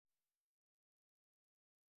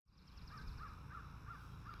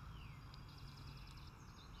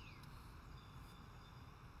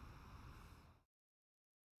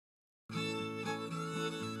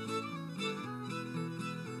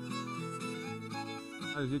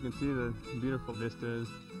As you can see, the beautiful vistas,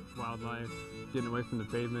 wildlife, getting away from the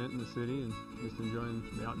pavement in the city and just enjoying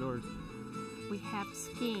the outdoors. We have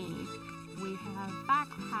skiing, we have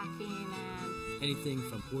backpacking, and anything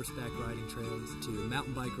from horseback riding trails to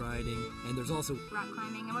mountain bike riding, and there's also rock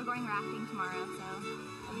climbing, and we're going rafting tomorrow, so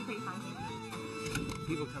it'll be pretty fun.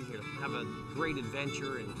 People come here to have a great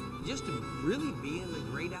adventure and just to really be in the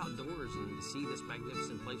great outdoors and see this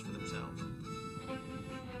magnificent place for themselves.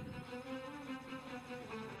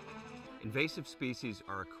 Invasive species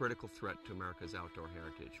are a critical threat to America's outdoor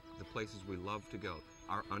heritage. The places we love to go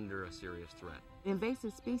are under a serious threat.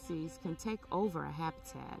 Invasive species can take over a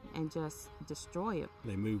habitat and just destroy it.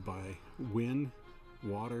 They move by wind,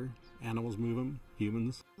 water, animals move them,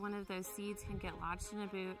 humans. one of those seeds can get lodged in a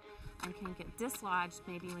boot and can get dislodged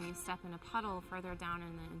maybe when you step in a puddle further down in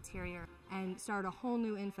the interior. And start a whole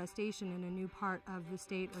new infestation in a new part of the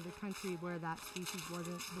state or the country where that species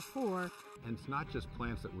wasn't before. And it's not just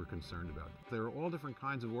plants that we're concerned about. There are all different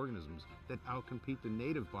kinds of organisms that outcompete the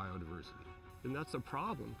native biodiversity. And that's a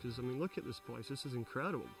problem, because, I mean, look at this place. This is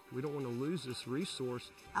incredible. We don't want to lose this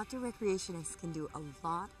resource. Outdoor recreationists can do a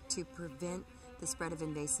lot to prevent the spread of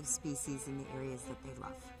invasive species in the areas that they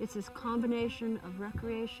love. It's this combination of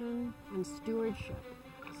recreation and stewardship.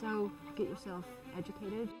 So get yourself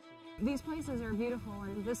educated. These places are beautiful,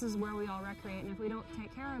 and this is where we all recreate, and if we don't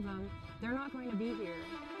take care of them, they're not going to be here.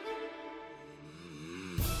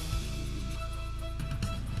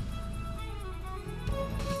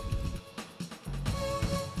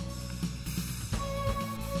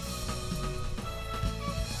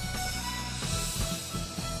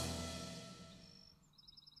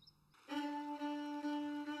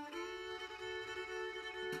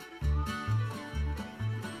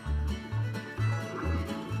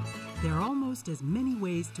 There are almost as many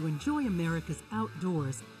ways to enjoy America's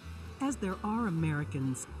outdoors as there are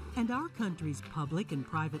Americans, and our country's public and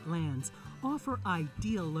private lands offer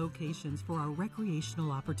ideal locations for our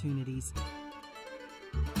recreational opportunities.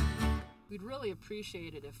 We'd really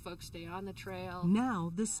appreciate it if folks stay on the trail.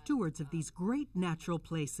 Now, the stewards of these great natural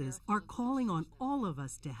places are calling on all of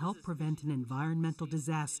us to help prevent an environmental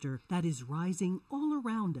disaster that is rising all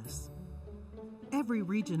around us. Every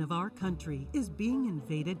region of our country is being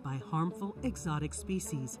invaded by harmful exotic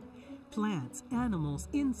species, plants, animals,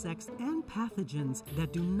 insects, and pathogens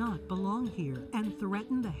that do not belong here and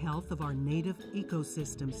threaten the health of our native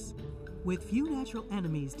ecosystems. With few natural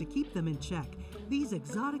enemies to keep them in check, these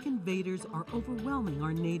exotic invaders are overwhelming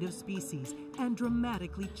our native species and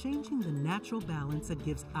dramatically changing the natural balance that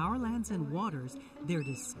gives our lands and waters their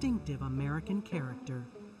distinctive American character.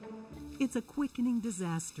 It's a quickening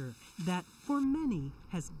disaster that, for many,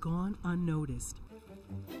 has gone unnoticed.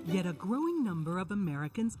 Yet a growing number of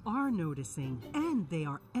Americans are noticing, and they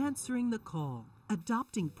are answering the call,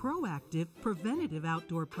 adopting proactive, preventative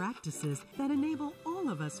outdoor practices that enable all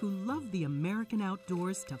of us who love the American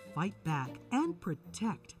outdoors to fight back and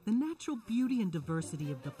protect the natural beauty and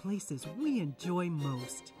diversity of the places we enjoy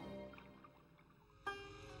most.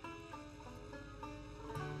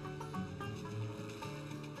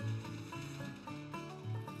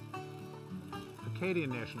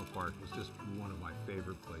 Acadian National Park is just one of my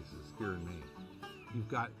favorite places here in Maine. You've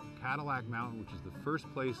got Cadillac Mountain, which is the first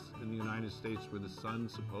place in the United States where the sun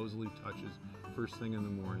supposedly touches first thing in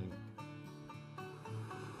the morning.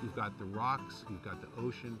 You've got the rocks, you've got the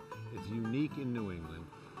ocean. It's unique in New England.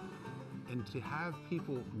 And to have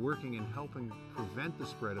people working and helping prevent the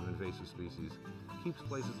spread of invasive species keeps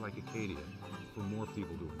places like Acadia for more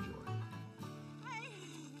people to enjoy.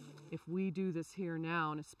 If we do this here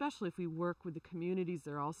now, and especially if we work with the communities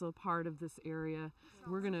that are also a part of this area,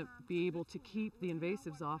 we're going to be able to keep the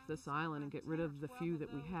invasives off this island and get rid of the few that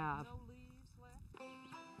we have.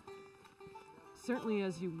 Certainly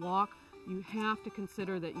as you walk, you have to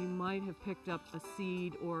consider that you might have picked up a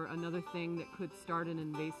seed or another thing that could start an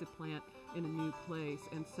invasive plant in a new place.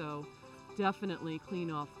 And so definitely clean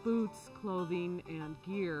off boots, clothing, and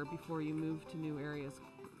gear before you move to new areas.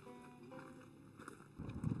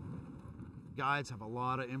 Guides have a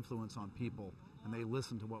lot of influence on people, and they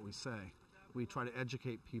listen to what we say. We try to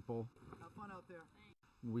educate people. Have fun out there.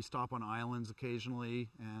 We stop on islands occasionally,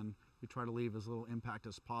 and we try to leave as little impact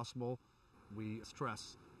as possible. We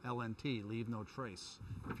stress LNT, leave no trace.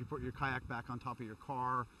 If you put your kayak back on top of your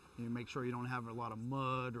car, you make sure you don't have a lot of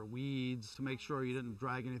mud or weeds, to make sure you didn't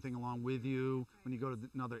drag anything along with you when you go to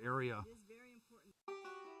another area.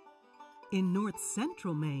 In north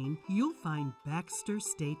central Maine, you'll find Baxter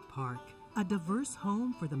State Park, a diverse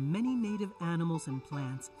home for the many native animals and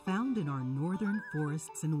plants found in our northern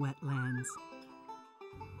forests and wetlands.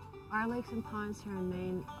 Our lakes and ponds here in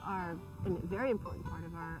Maine are a very important part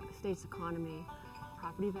of our state's economy.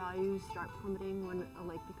 property values start plummeting when a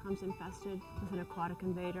lake becomes infested with an aquatic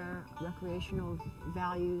invader. Recreational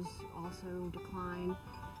values also decline.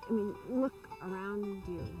 I mean, look around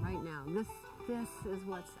you right now. This is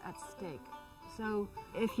what's at stake. So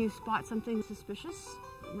if you spot something suspicious,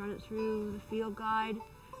 run it through the field guide.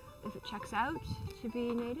 If it checks out to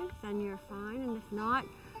be native, then you're fine. And if not,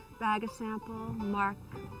 bag a sample, mark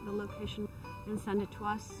the location, and send it to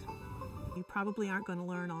us. You probably aren't going to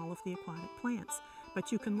learn all of the aquatic plants,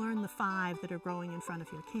 but you can learn the 5 that are growing in front of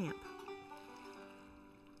your camp.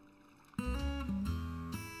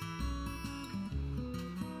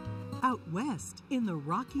 Out west, in the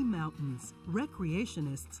Rocky Mountains,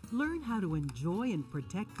 recreationists learn how to enjoy and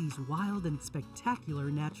protect these wild and spectacular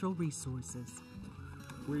natural resources.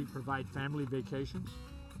 We provide family vacations.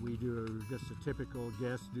 We do just a typical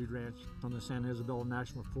guest dude ranch on the San Isabel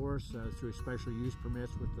National Forest through special use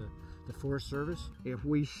permits with the Forest Service. If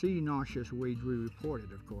we see noxious weeds, we report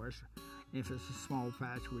it, of course. If it's a small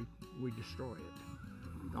patch, we destroy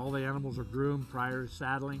it. All the animals are groomed prior to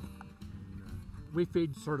saddling. We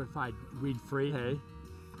feed certified weed-free hay.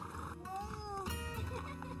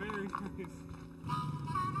 Very nice.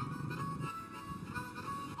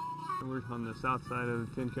 We're on the south side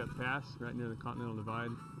of Tin Cup Pass, right near the Continental Divide.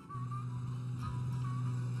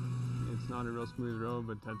 It's not a real smooth road,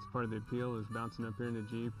 but that's part of the appeal, is bouncing up here in a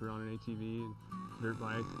Jeep or on an ATV and dirt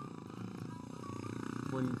bike.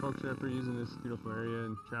 When folks are up here using this beautiful area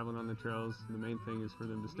and traveling on the trails, the main thing is for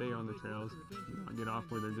them to stay on the trails, not get off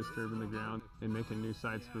where they're disturbing the ground and making new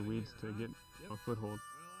sites for weeds to get a foothold.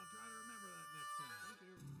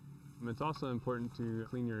 It's also important to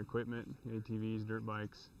clean your equipment, ATVs, dirt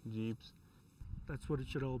bikes, Jeeps. That's what it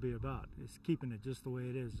should all be about, is keeping it just the way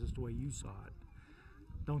it is, just the way you saw it.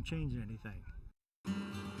 Don't change anything.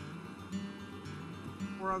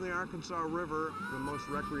 We're on the Arkansas River, the most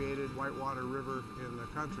recreated whitewater river in the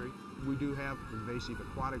country. We do have invasive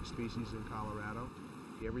aquatic species in Colorado.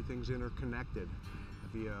 Everything's interconnected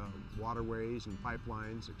via waterways and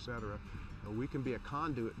pipelines, etc. We can be a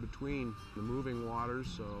conduit between the moving waters,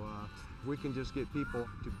 so we can just get people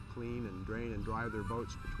to clean and drain and dry their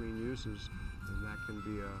boats between uses, and that can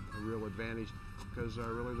be a real advantage, because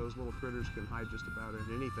really those little critters can hide just about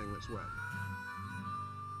in anything that's wet.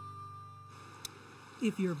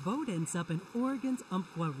 If your boat ends up in Oregon's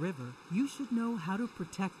Umpqua River, you should know how to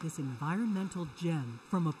protect this environmental gem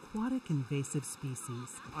from aquatic invasive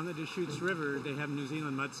species. On the Deschutes River, they have New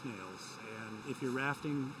Zealand mud snails. And if you're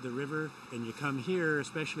rafting the river and you come here,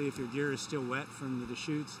 especially if your gear is still wet from the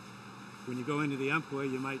Deschutes, when you go into the Umpqua,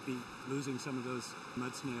 you might be losing some of those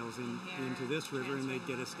mud snails into this river, and they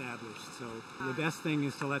get established. So the best thing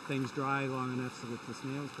is to let things dry long enough so that the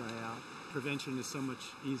snails dry out. Prevention is so much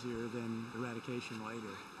easier than eradication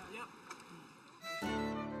later.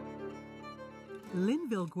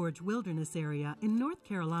 Linville Gorge Wilderness Area in North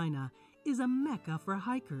Carolina is a mecca for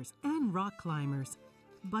hikers and rock climbers,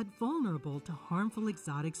 but vulnerable to harmful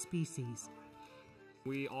exotic species.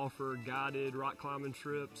 We offer guided rock climbing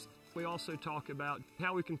trips. We also talk about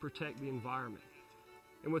how we can protect the environment.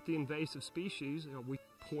 And with the invasive species, we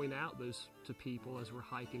point out those to people as we're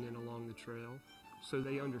hiking in along the trail, so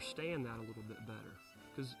they understand that a little bit better.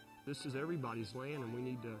 Because this is everybody's land, and we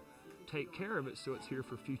need to take care of it so it's here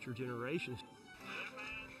for future generations.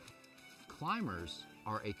 Climbers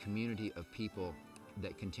are a community of people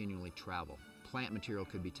that continually travel. Plant material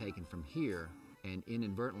could be taken from here and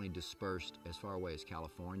inadvertently dispersed as far away as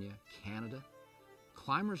California, Canada.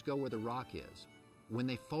 Climbers go where the rock is. When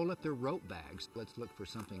they fold up their rope bags, let's look for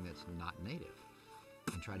something that's not native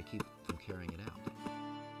and try to keep from carrying it out.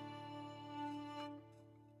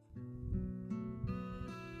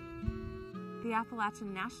 The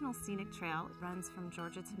Appalachian National Scenic Trail runs from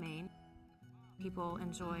Georgia to Maine. People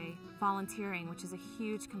enjoy volunteering, which is a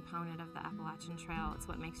huge component of the Appalachian Trail. It's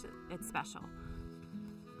what makes it special.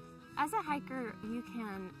 As a hiker, you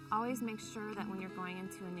can always make sure that when you're going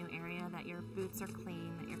into a new area that your boots are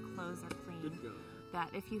clean, that your clothes are clean, that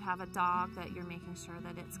if you have a dog that you're making sure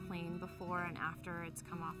that it's clean before and after it's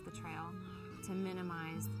come off the trail to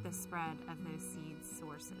minimize the spread of those seed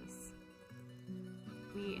sources.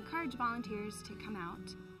 We encourage volunteers to come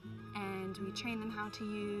out, and we train them how to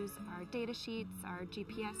use our data sheets, our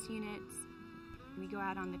GPS units. We go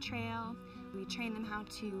out on the trail. We train them how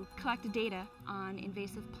to collect data on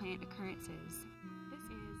invasive plant occurrences. This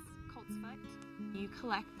is coltsfoot. You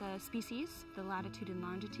collect the species, the latitude and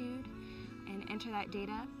longitude, and enter that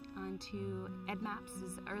data onto EDMAPS,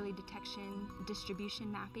 is Early Detection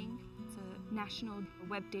Distribution Mapping. It's a national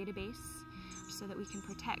web database so that we can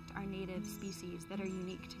protect our native species that are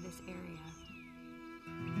unique to this area.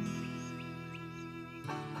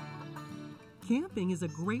 Camping is a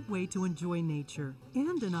great way to enjoy nature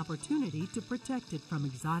and an opportunity to protect it from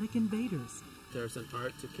exotic invaders. There's an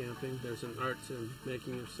art to camping. There's an art to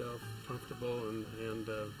making yourself comfortable and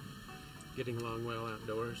getting along well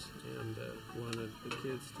outdoors, and wanted the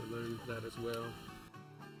kids to learn that as well.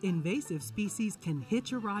 Invasive species can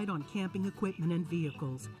hitch a ride on camping equipment and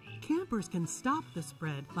vehicles. Campers can stop the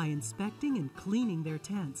spread by inspecting and cleaning their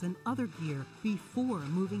tents and other gear before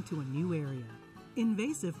moving to a new area.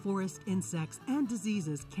 Invasive forest insects and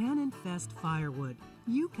diseases can infest firewood.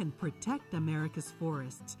 You can protect America's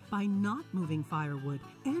forests by not moving firewood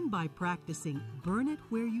and by practicing burn it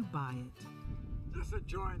where you buy it. Just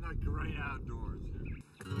enjoying the great outdoors here.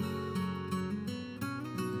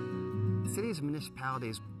 Cities and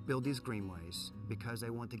municipalities build these greenways because they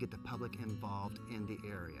want to get the public involved in the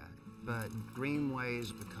area. But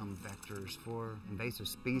greenways become vectors for invasive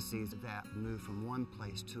species that move from one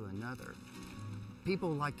place to another. People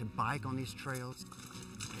like to bike on these trails,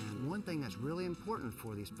 and one thing that's really important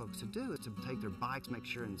for these folks to do is to take their bikes, make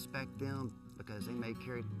sure and inspect them, because they may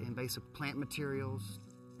carry invasive plant materials.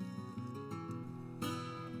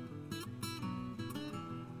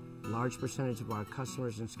 A large percentage of our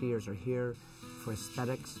customers and skiers are here for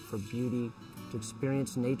aesthetics, for beauty, to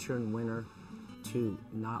experience nature in winter, to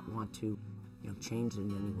not want to change it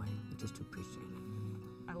in any way, but just to appreciate it.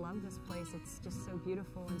 I love this place. It's just so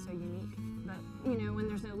beautiful and so unique. But, when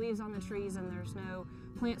there's no leaves on the trees and there's no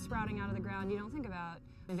plants sprouting out of the ground, you don't think about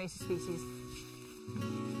invasive species.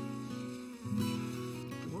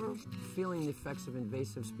 We're feeling the effects of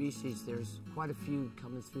invasive species. There's quite a few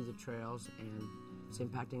coming through the trails, and it's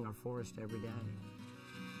impacting our forest every day.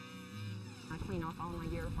 I clean off all my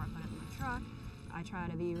gear before I put it in my truck. I try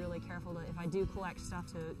to be really careful if I do collect stuff,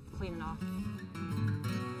 to clean it off.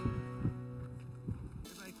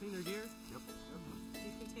 Everybody clean their gear? Yep.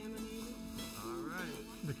 Decontaminated? All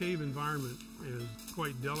right. The cave environment is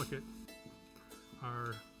quite delicate.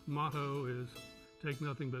 Our motto is take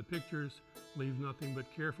nothing but pictures, leave nothing but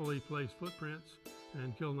carefully placed footprints,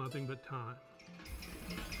 and kill nothing but time.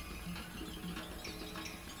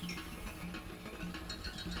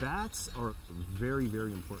 Bats are very,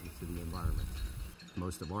 very important to the environment.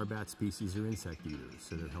 Most of our bat species are insect eaters,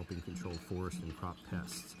 so they're helping control forest and crop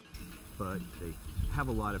pests. But they have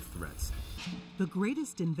a lot of threats. The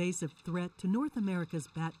greatest invasive threat to North America's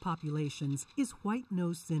bat populations is white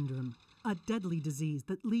nose syndrome, a deadly disease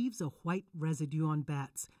that leaves a white residue on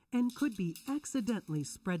bats and could be accidentally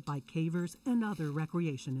spread by cavers and other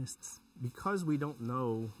recreationists. Because we don't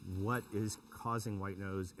know what is causing white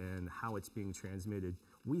nose and how it's being transmitted,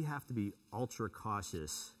 we have to be ultra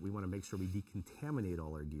cautious. We want to make sure we decontaminate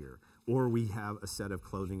all our gear, or we have a set of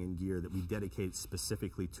clothing and gear that we dedicate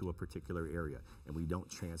specifically to a particular area, and we don't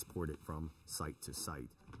transport it from site to site.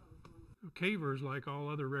 Cavers, like all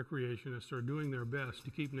other recreationists, are doing their best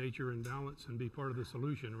to keep nature in balance and be part of the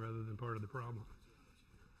solution rather than part of the problem.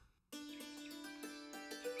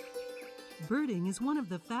 Birding is one of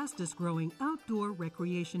the fastest growing outdoor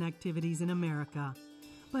recreation activities in America.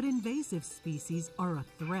 But invasive species are a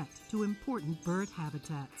threat to important bird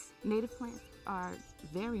habitats. Native plants are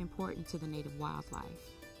very important to the native wildlife,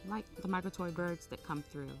 like the migratory birds that come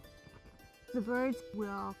through. The birds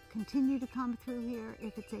will continue to come through here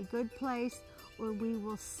if it's a good place, or we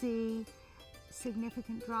will see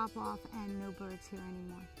significant drop-off and no birds here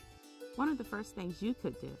anymore. One of the first things you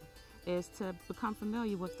could do is to become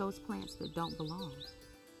familiar with those plants that don't belong.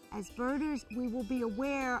 As birders, we will be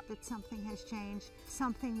aware that something has changed,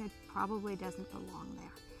 something that probably doesn't belong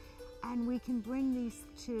there. And we can bring these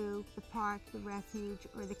to the park, the refuge,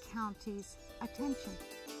 or the county's attention.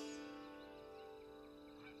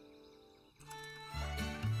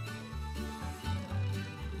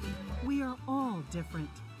 We are all different.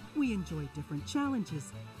 We enjoy different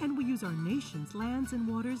challenges, and we use our nation's lands and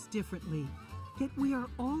waters differently. Yet we are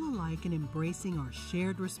all alike in embracing our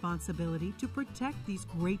shared responsibility to protect these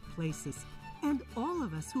great places. And all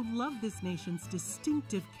of us who love this nation's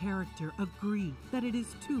distinctive character agree that it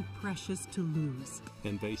is too precious to lose.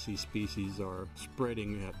 Invasive species are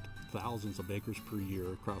spreading at thousands of acres per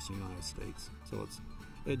year across the United States. So it's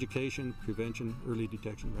education, prevention, early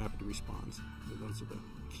detection, rapid response. So those are the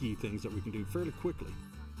key things that we can do fairly quickly.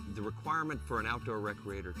 The requirement for an outdoor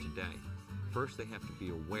recreator today, first they have to be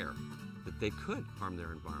aware that they could harm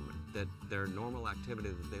their environment, that their normal activity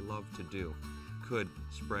that they love to do could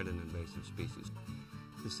spread an invasive species.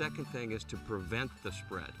 The second thing is to prevent the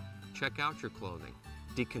spread. Check out your clothing,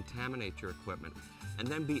 decontaminate your equipment, and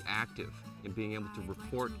then be active in being able to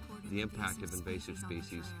report the impact of invasive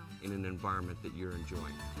species in an environment that you're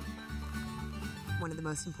enjoying. One of the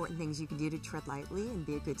most important things you can do to tread lightly and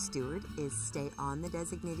be a good steward is stay on the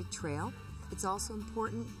designated trail. It's also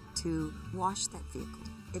important to wash that vehicle.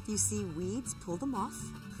 If you see weeds, pull them off.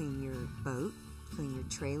 Clean your boat, clean your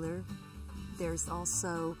trailer. There's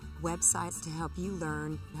also websites to help you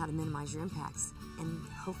learn how to minimize your impacts and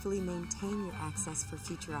hopefully maintain your access for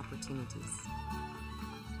future opportunities.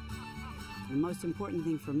 The most important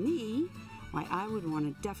thing for me, why I would want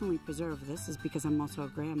to definitely preserve this, is because I'm also a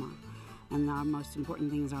grandma, and our most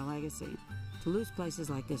important thing is our legacy. To lose places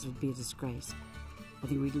like this would be a disgrace. I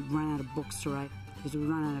think we'd run out of books to write because we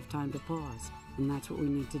run out of time to pause, and that's what we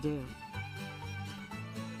need to do.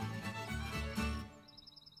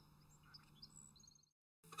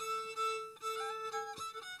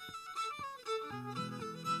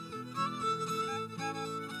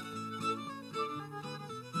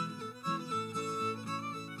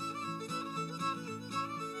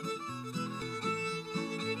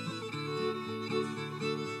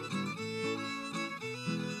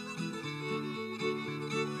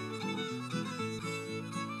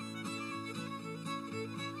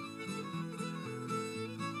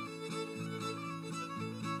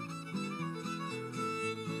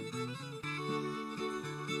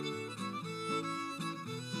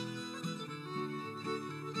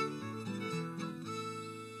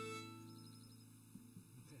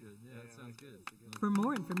 For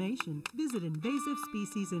more information, visit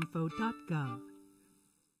invasivespeciesinfo.gov.